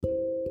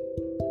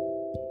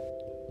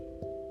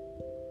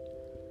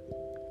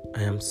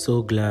I am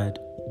so glad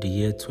the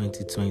year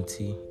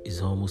 2020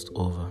 is almost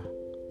over.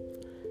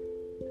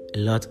 A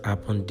lot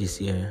happened this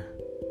year,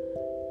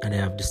 and I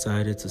have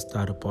decided to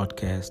start a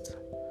podcast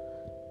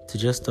to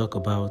just talk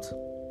about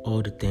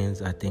all the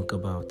things I think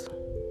about.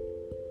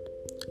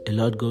 A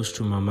lot goes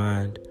through my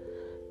mind,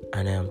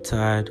 and I am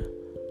tired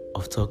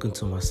of talking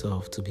to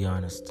myself, to be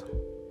honest.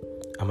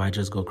 I might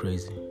just go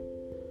crazy.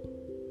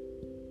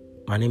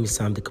 My name is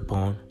Sam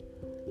Capone,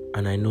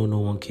 and I know no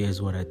one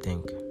cares what I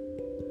think.